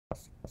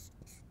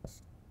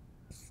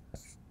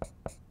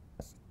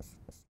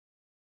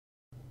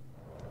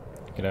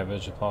G'day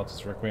Virtual Pilots,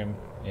 it's Requiem.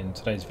 In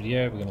today's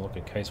video we're going to look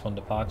at Case 1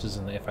 departures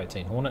in the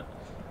F-18 Hornet.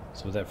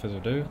 So without further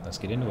ado, let's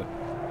get into it.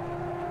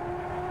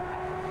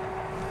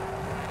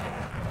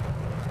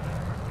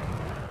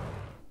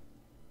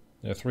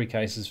 There are 3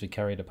 cases for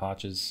carrier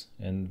departures,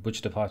 and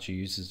which departure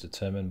use is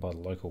determined by the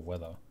local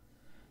weather.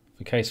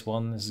 For Case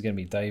 1, this is going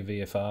to be day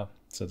VFR,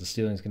 so the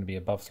ceiling is going to be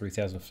above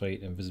 3,000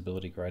 feet and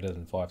visibility greater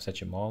than 5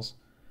 statute miles.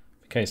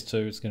 For Case 2,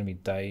 it's going to be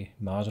day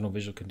marginal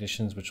visual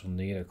conditions, which will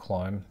need a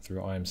climb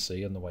through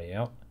IMC on the way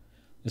out.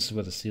 This is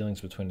where the ceiling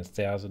is between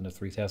 1,000 to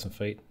 3,000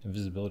 feet and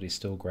visibility is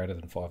still greater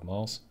than 5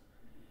 miles.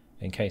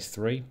 In Case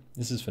 3,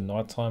 this is for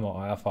nighttime or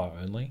IFR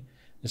only.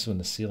 This is when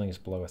the ceiling is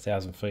below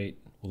 1,000 feet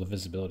while the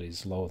visibility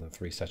is lower than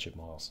 3 statute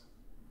miles.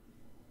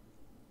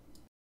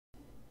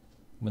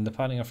 When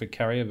departing off a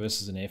carrier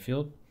versus an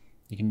airfield,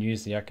 you can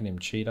use the acronym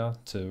CHEETAH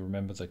to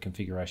remember the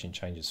configuration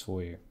changes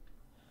for you.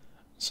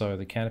 So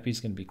the canopy is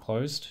going to be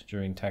closed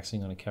during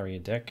taxiing on a carrier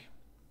deck.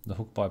 The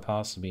hook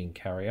bypass will be in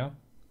carrier.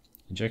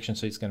 Injection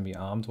seat is going to be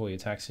armed while you're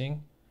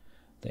taxiing.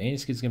 The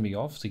anti-skid is going to be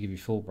off to give you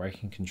full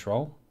braking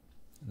control.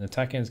 And the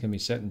tack end is going to be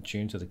set and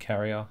tuned to the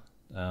carrier,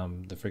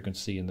 the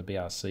frequency and the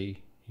BRC.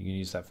 You can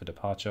use that for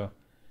departure.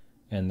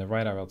 And the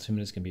radar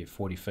altimeter is going to be at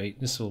 40 feet.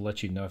 This will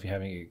let you know if you're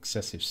having an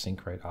excessive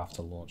sync rate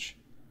after launch.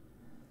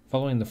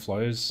 Following the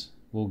flows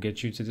will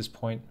get you to this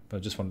point, but I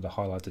just wanted to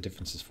highlight the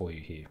differences for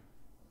you here.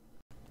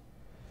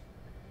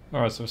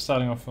 Alright, so we're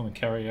starting off on the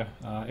carrier.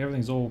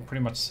 Everything's all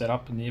pretty much set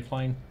up in the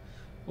airplane.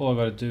 All I've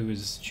got to do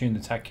is tune the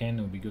tack end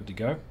and we'll be good to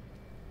go.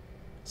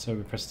 So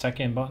we press the tack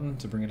end button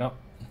to bring it up.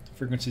 The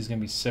frequency is going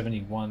to be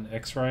 71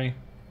 X-ray.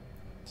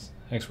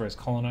 X-ray is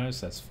Colin,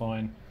 so that's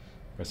fine.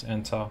 Press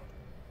enter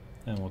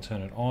and we'll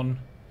turn it on.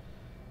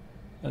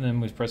 And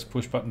then we press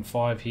push button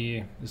 5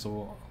 here. This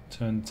will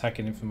turn the tack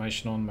end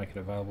information on, make it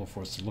available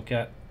for us to look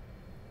at.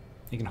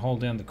 You can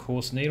hold down the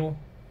course needle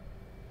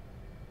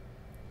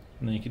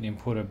and then you can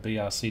input a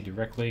BRC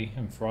directly,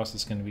 and for us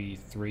it's going to be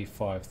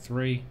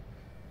 353.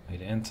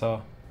 Hit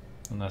enter,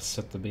 and that's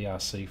set the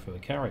BRC for the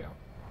carrier.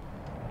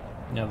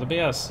 Now the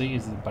BRC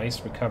is the base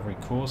recovery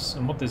course,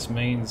 and what this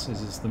means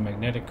is it's the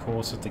magnetic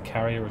course that the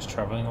carrier is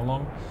traveling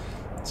along.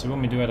 So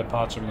when we do our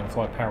departure, we're going to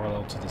fly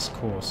parallel to this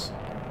course.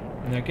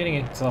 Now getting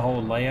into the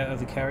whole layout of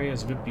the carrier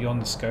is a bit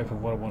beyond the scope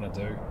of what I want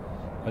to do.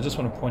 I just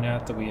want to point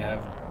out that we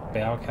have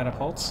bow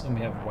catapults and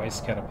we have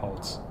waist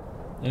catapults.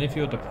 And if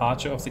your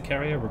departure off the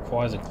carrier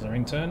requires a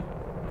clearing turn,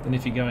 then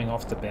if you're going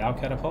off the bow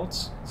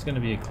catapults, it's going to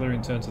be a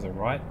clearing turn to the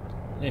right.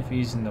 And if you're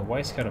using the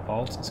waist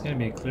catapults, it's going to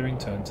be a clearing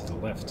turn to the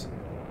left.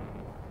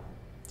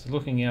 So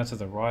looking out to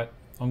the right,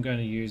 I'm going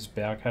to use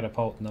bow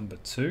catapult number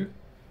 2,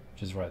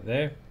 which is right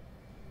there.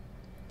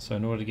 So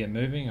in order to get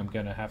moving, I'm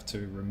going to have to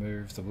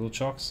remove the wheel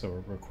chocks, so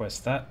I'll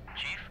request that.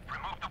 Chief,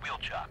 remove the wheel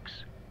chocks.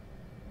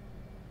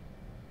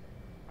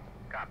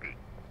 Copy.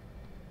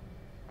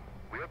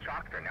 Wheel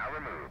chocks are now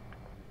removed.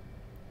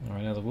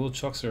 Alright, now the wheel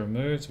chocks are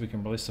removed, we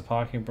can release the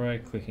parking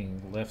brake,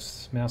 clicking the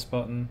left mouse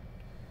button.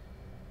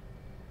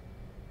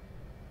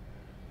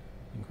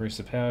 Increase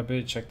the power a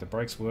bit, check the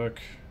brakes work.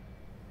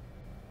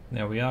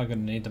 Now we are going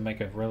to need to make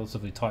a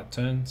relatively tight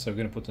turn, so we're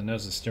going to put the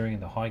nose of steering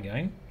in the high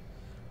gain.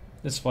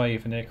 This way,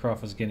 if an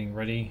aircraft was getting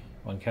ready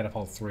on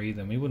catapult 3,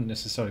 then we wouldn't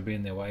necessarily be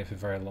in their way for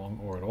very long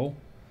or at all.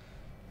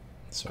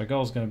 So our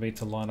goal is going to be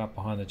to line up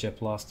behind the jet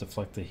blast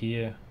deflector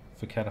here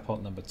for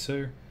catapult number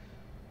 2.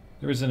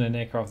 There isn't an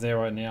aircraft there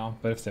right now,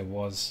 but if there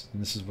was, then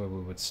this is where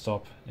we would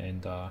stop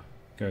and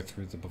go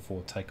through the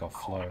before takeoff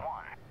flow.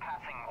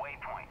 Passing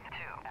waypoint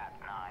 2 at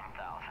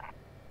 9,000.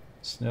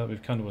 So now that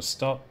we've come to a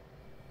stop,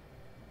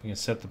 we can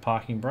set the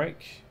parking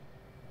brake,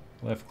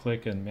 left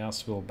click and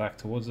mouse wheel back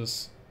towards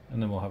us, and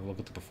then we'll have a look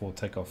at the before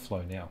takeoff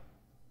flow now.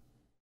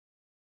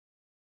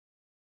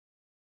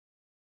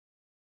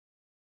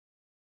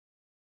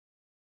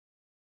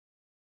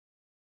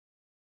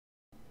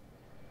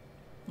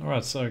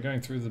 Alright, so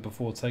going through the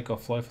before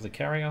takeoff flow for the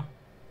carrier,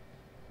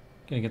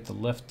 going to get the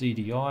left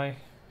DDI,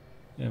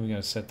 and we're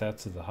going to set that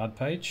to the HUD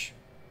page.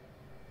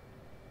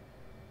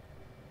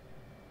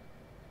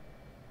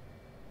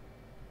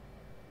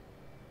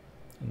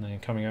 And then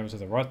coming over to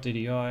the right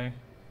DDI,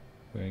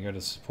 we're going to go to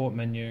the support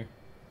menu,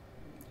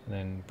 and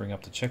then bring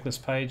up the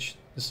checklist page.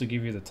 This will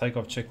give you the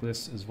takeoff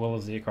checklist as well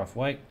as the aircraft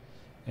weight,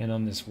 and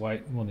on this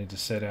weight we'll need to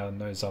set our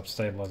nose up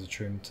stabilizer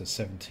trim to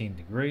 17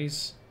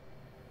 degrees.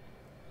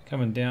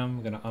 Coming down,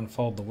 we're going to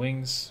unfold the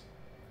wings.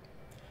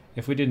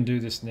 If we didn't do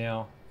this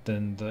now,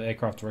 then the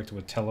aircraft director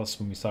would tell us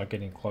when we start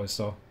getting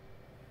closer.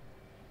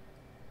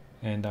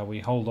 And we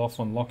hold off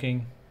on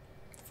locking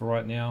for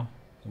right now.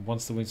 And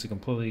once the wings are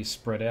completely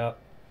spread out,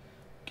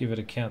 give it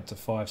a count to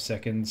 5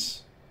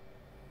 seconds.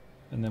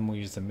 And then we'll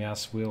use the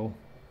mouse wheel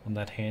on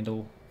that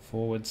handle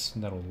forwards,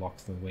 and that'll lock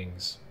the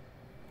wings.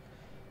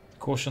 The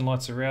caution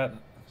lights are out,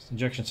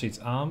 injection seat's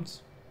armed.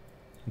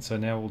 And so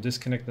now we'll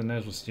disconnect the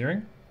nose with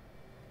steering.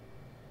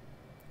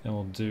 And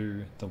we'll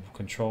do the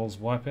controls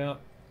wipeout.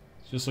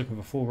 Just looking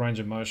for full range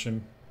of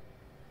motion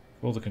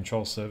for all the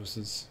control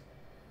surfaces.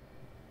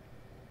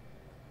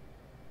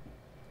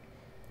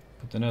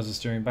 Put the nose of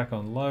steering back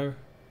on low.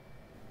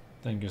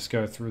 Then just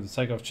go through the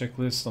takeoff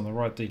checklist on the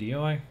right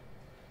DDI.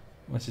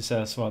 Once you're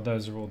satisfied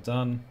those are all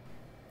done,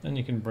 then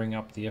you can bring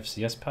up the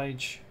FCS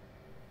page.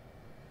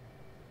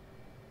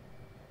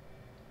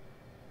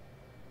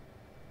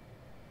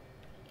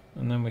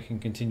 And then we can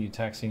continue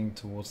taxiing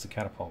towards the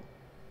catapult.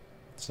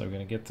 So we're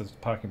going to get the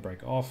parking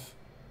brake off,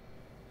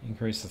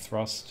 increase the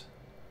thrust,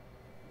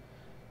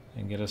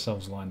 and get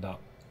ourselves lined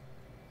up.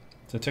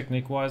 So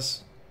technique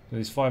wise,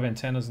 these 5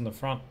 antennas in the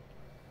front,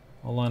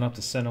 I'll line up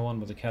the center one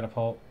with the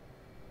catapult.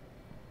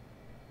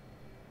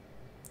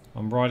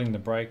 I'm riding the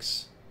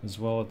brakes as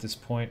well at this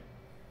point.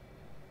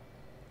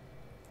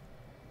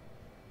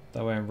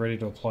 That way I'm ready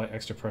to apply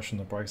extra pressure on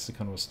the brakes to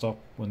come to a stop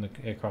when the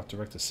aircraft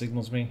director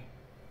signals me.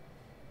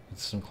 With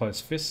some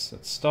closed fists,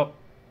 let's stop.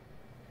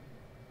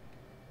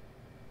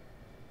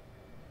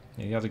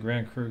 And the other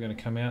ground crew are going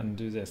to come out and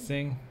do their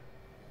thing.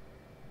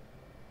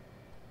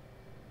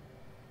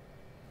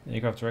 The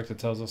aircraft director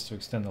tells us to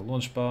extend the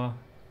launch bar,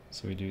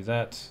 so we do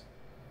that.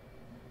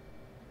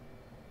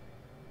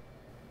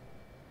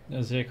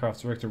 As the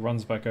aircraft director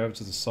runs back over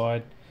to the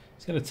side,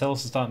 it's going to tell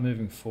us to start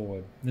moving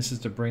forward. This is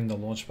to bring the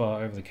launch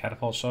bar over the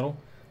catapult shuttle,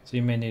 so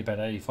you may need about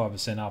 85%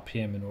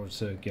 RPM in order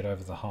to get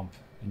over the hump,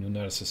 and you'll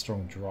notice a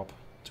strong drop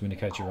to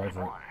indicate you're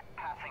over it.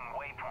 Passing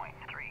waypoint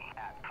 3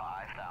 at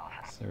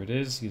 5,000. So there it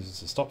is, gives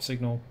us a stop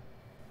signal.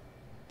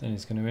 Then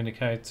it's going to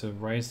indicate to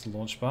raise the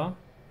launch bar.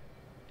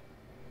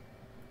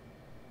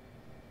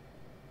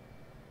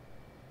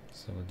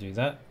 So we'll do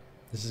that.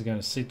 This is going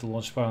to seat the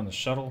launch bar on the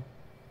shuttle.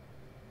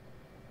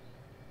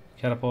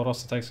 Catapult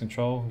also takes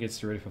control,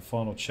 gets you ready for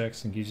final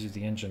checks, and gives you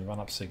the engine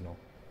run-up signal.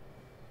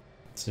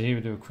 So here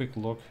we do a quick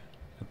look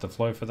at the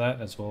flow for that,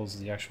 as well as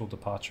the actual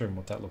departure and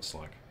what that looks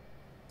like.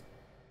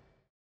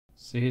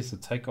 So here's the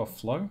takeoff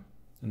flow,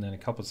 and then a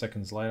couple of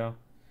seconds later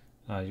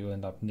you'll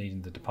end up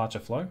needing the departure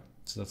flow,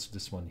 so that's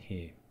this one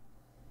here.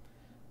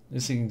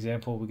 This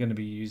example, we're going to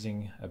be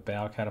using a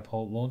bow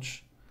catapult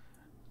launch,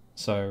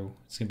 so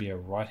it's going to be a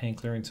right hand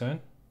clearing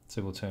turn,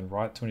 so we'll turn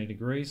right 20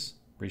 degrees,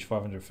 reach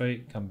 500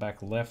 feet, come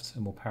back left,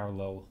 and we'll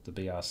parallel the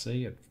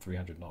BRC at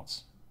 300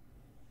 knots.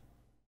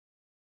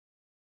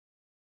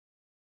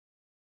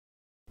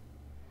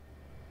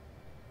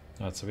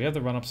 Alright, so we have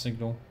the run-up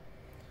signal.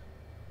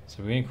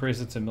 So we increase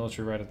it to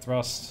military rated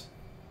thrust.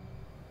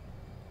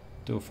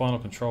 Do a final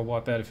control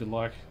wipeout if you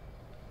like.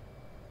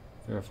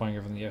 Verifying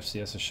everything the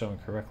FCS is showing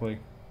correctly.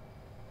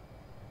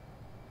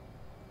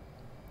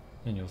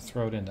 Then you'll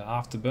throw it into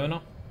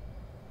afterburner.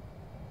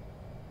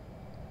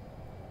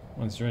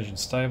 Once your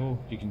engine's stable,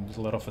 you can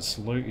let off a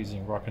salute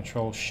using right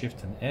control,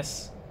 shift and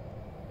S.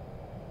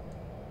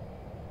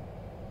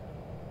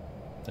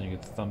 Then you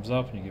get the thumbs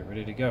up and you get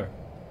ready to go.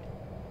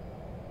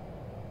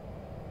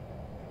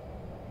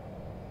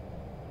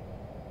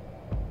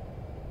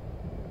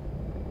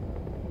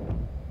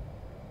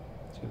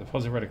 So the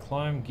positive rate of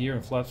climb, gear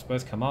and flaps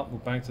both come up. We'll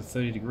bank to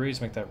 30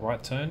 degrees, make that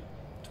right turn.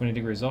 20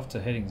 degrees off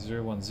to heading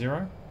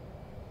 010.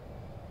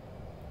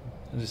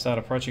 As we start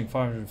approaching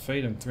 500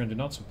 feet and 300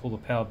 knots, we'll pull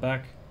the power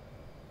back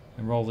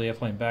and roll the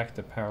airplane back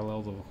to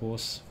parallel the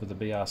course for the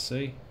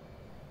BRC.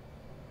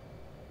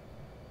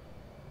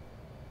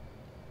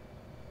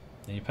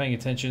 And you're paying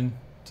attention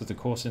to the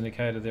course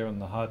indicator there on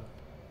the HUD.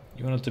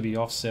 You want it to be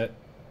offset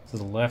to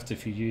the left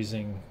if you're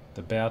using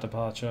the bow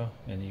departure,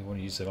 and you want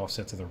to use it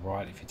offset to the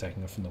right if you're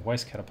taking off from the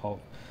waist catapult,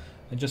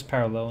 and just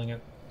paralleling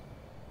it.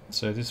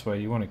 So this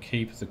way you want to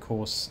keep the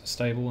course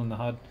stable in the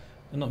HUD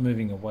and not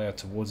moving away or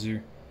towards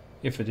you.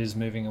 If it is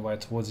moving away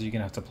towards you, you're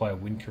going to have to apply a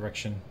wind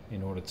correction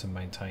in order to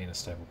maintain a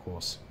stable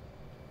course.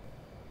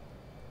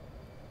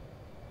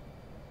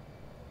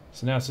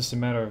 So now it's just a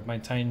matter of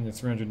maintaining the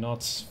 300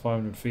 knots,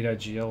 500 feet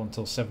AGL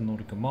until 7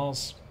 nautical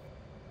miles,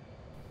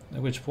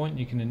 at which point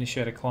you can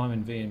initiate a climb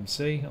in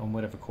VMC on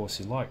whatever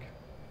course you like.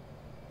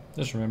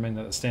 Just remembering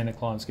that the standard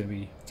climb is going to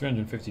be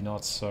 350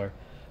 knots, so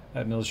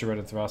at military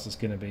rated thrust it's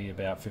going to be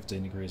about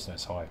 15 degrees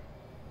knots high.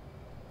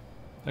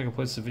 That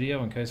completes the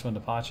video on Case 1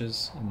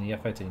 departures in the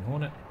F-18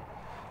 Hornet.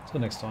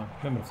 Until next time,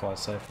 remember to fly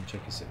safe and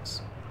check your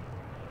 6.